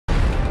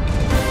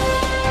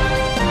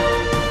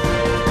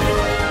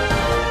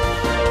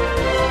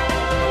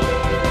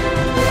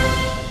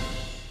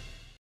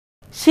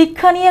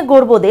শিক্ষা নিয়ে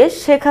গর্ব দেশ,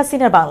 শেখ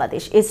হাসিনার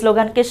বাংলাদেশ এই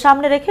স্লোগানকে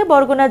সামনে রেখে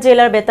বরগুনা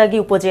জেলার বেতাগী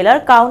উপজেলার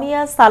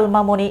কাউনিয়া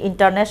সালমামণি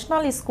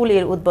ইন্টারন্যাশনাল স্কুল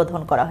এর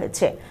উদ্বোধন করা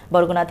হয়েছে।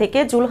 বরগুনা থেকে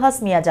জুলহাস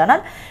মিয়া জানান,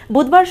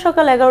 বুধবার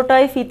সকাল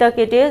 11টায় ফিতা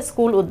কেটে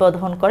স্কুল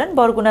উদ্বোধন করেন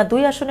বরগুনা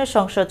 2 আসনের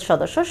সংসদ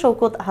সদস্য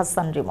শওকত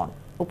হাসান রিমন,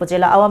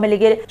 উপজেলা আওয়ামী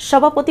লীগের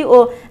সভাপতি ও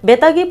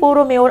বেতাগী পৌর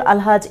মেয়র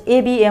আলহাজ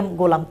ABM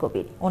গোলাম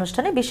কবির।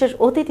 অনুষ্ঠানে বিশেষ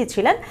অতিথি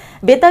ছিলেন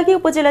বেতাগী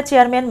উপজেলা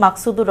চেয়ারম্যান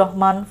মাকসুদুর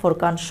রহমান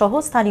ফোরকান সহ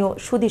স্থানীয়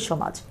সুধী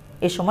সমাজ।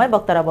 এ সময়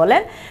বক্তারা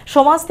বলেন,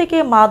 সমাজ থেকে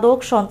মাদক,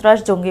 সন্ত্রাস,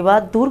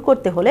 জঙ্গিবাদ দূর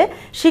করতে হলে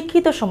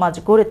শিক্ষিত সমাজ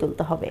গড়ে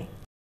তুলতে হবে।